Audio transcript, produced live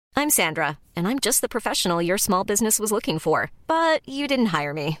I'm Sandra, and I'm just the professional your small business was looking for. But you didn't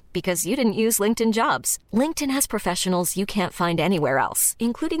hire me because you didn't use LinkedIn Jobs. LinkedIn has professionals you can't find anywhere else,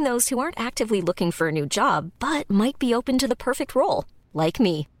 including those who aren't actively looking for a new job, but might be open to the perfect role, like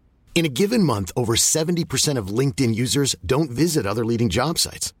me. In a given month, over 70% of LinkedIn users don't visit other leading job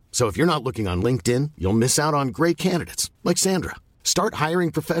sites. So if you're not looking on LinkedIn, you'll miss out on great candidates like Sandra. Start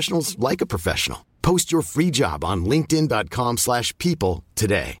hiring professionals like a professional. Post your free job on linkedin.com/people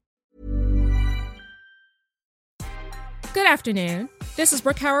today. Good afternoon. This is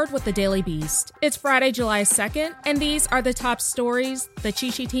Brooke Howard with The Daily Beast. It's Friday, July 2nd, and these are the top stories the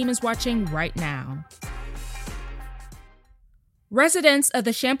Chi-Chi team is watching right now. Residents of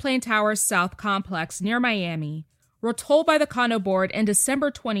the Champlain Towers South complex near Miami were told by the condo board in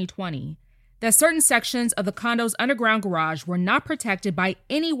December 2020 that certain sections of the condo's underground garage were not protected by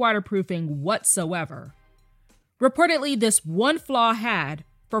any waterproofing whatsoever. Reportedly, this one flaw had,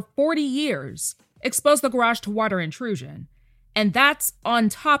 for 40 years, exposed the garage to water intrusion, and that's on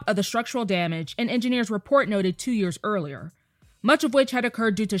top of the structural damage an engineer's report noted 2 years earlier, much of which had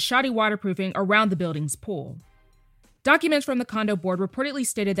occurred due to shoddy waterproofing around the building's pool. Documents from the condo board reportedly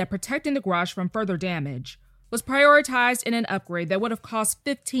stated that protecting the garage from further damage was prioritized in an upgrade that would have cost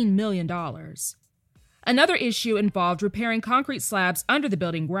 $15 million. Another issue involved repairing concrete slabs under the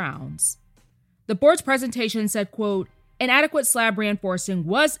building grounds. The board's presentation said, quote, inadequate slab reinforcing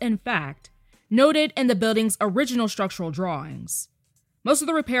was, in fact, noted in the building's original structural drawings. Most of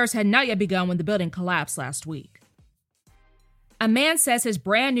the repairs had not yet begun when the building collapsed last week. A man says his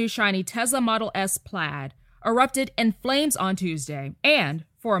brand new shiny Tesla Model S Plaid erupted in flames on Tuesday and,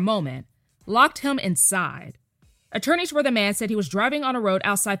 for a moment, locked him inside. Attorneys for the man said he was driving on a road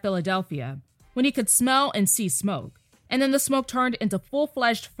outside Philadelphia when he could smell and see smoke, and then the smoke turned into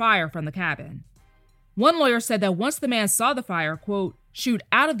full-fledged fire from the cabin. One lawyer said that once the man saw the fire, quote, shoot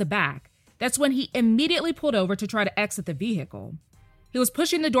out of the back, that's when he immediately pulled over to try to exit the vehicle. He was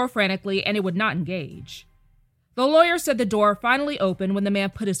pushing the door frantically and it would not engage. The lawyer said the door finally opened when the man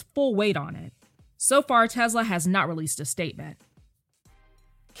put his full weight on it. So far, Tesla has not released a statement.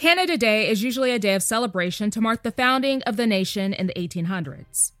 Canada Day is usually a day of celebration to mark the founding of the nation in the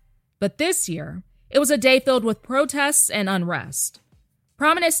 1800s. But this year, it was a day filled with protests and unrest.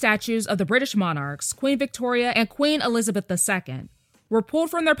 Prominent statues of the British monarchs, Queen Victoria and Queen Elizabeth II, were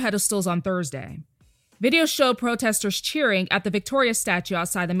pulled from their pedestals on Thursday. Videos showed protesters cheering at the Victoria statue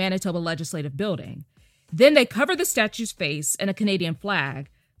outside the Manitoba Legislative Building. Then they covered the statue's face in a Canadian flag,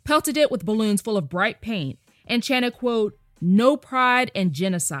 pelted it with balloons full of bright paint, and chanted, quote, no pride in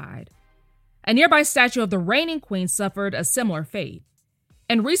genocide. A nearby statue of the reigning queen suffered a similar fate.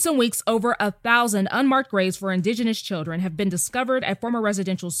 In recent weeks, over 1,000 unmarked graves for Indigenous children have been discovered at former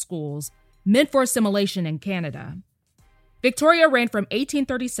residential schools meant for assimilation in Canada. Victoria reigned from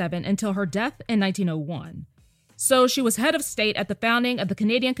 1837 until her death in 1901. So she was head of state at the founding of the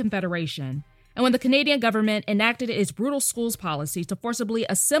Canadian Confederation, and when the Canadian government enacted its brutal schools policy to forcibly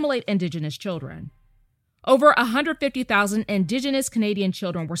assimilate Indigenous children. Over 150,000 Indigenous Canadian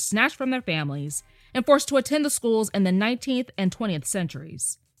children were snatched from their families and forced to attend the schools in the 19th and 20th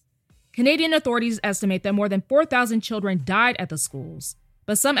centuries. Canadian authorities estimate that more than 4,000 children died at the schools,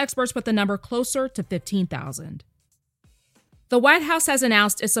 but some experts put the number closer to 15,000. The White House has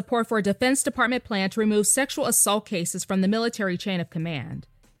announced its support for a Defense Department plan to remove sexual assault cases from the military chain of command.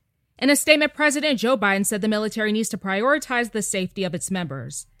 In a statement, President Joe Biden said the military needs to prioritize the safety of its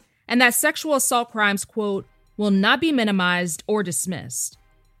members, and that sexual assault crimes, quote, will not be minimized or dismissed.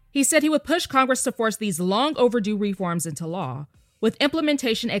 He said he would push Congress to force these long overdue reforms into law, with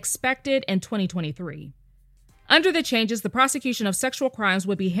implementation expected in 2023. Under the changes, the prosecution of sexual crimes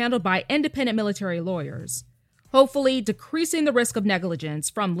would be handled by independent military lawyers, hopefully decreasing the risk of negligence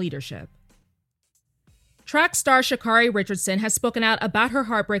from leadership. Track star Sha'Carri Richardson has spoken out about her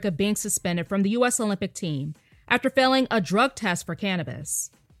heartbreak of being suspended from the U.S. Olympic team after failing a drug test for cannabis.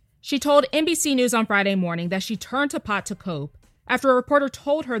 She told NBC News on Friday morning that she turned to pot to cope after a reporter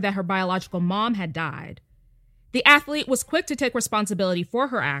told her that her biological mom had died. The athlete was quick to take responsibility for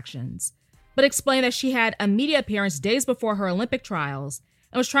her actions, but explained that she had a media appearance days before her Olympic trials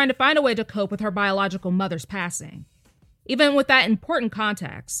and was trying to find a way to cope with her biological mother's passing. Even with that important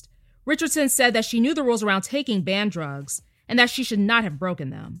context, Richardson said that she knew the rules around taking banned drugs and that she should not have broken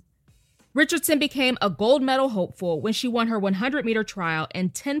them. Richardson became a gold medal hopeful when she won her 100-meter trial in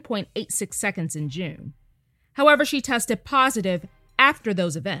 10.86 seconds in June. However, she tested positive after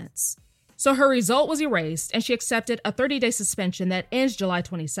those events, so her result was erased and she accepted a 30-day suspension that ends July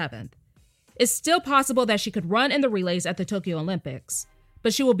 27th. It's still possible that she could run in the relays at the Tokyo Olympics,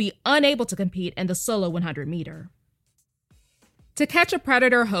 but she will be unable to compete in the solo 100-meter. To Catch a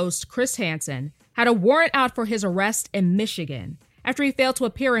Predator host Chris Hansen had a warrant out for his arrest in Michigan after he failed to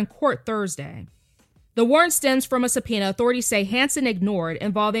appear in court Thursday. The warrant stems from a subpoena authorities say Hansen ignored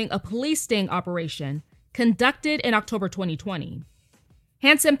involving a police sting operation conducted in October 2020.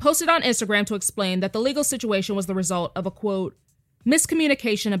 Hansen posted on Instagram to explain that the legal situation was the result of a, quote,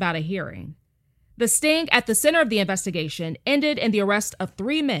 miscommunication about a hearing. The sting at the center of the investigation ended in the arrest of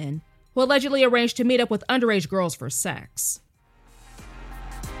 3 men who allegedly arranged to meet up with underage girls for sex.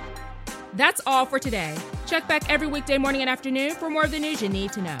 That's all for today. Check back every weekday morning and afternoon for more of the news you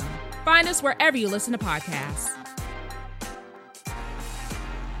need to know. Find us wherever you listen to podcasts.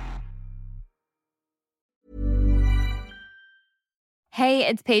 Hey,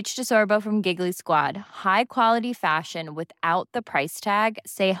 it's Paige DeSorbo from Giggly Squad. High quality fashion without the price tag.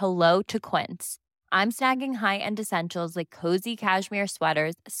 Say hello to Quince. I'm snagging high-end essentials like cozy cashmere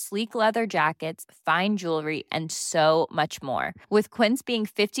sweaters, sleek leather jackets, fine jewelry, and so much more. With Quince being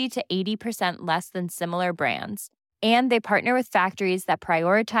 50 to 80% less than similar brands. And they partner with factories that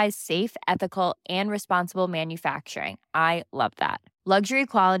prioritize safe, ethical, and responsible manufacturing. I love that. Luxury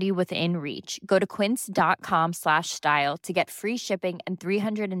quality within reach. Go to quince.com/style to get free shipping and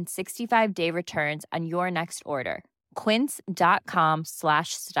 365-day returns on your next order.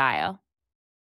 Quince.com/style.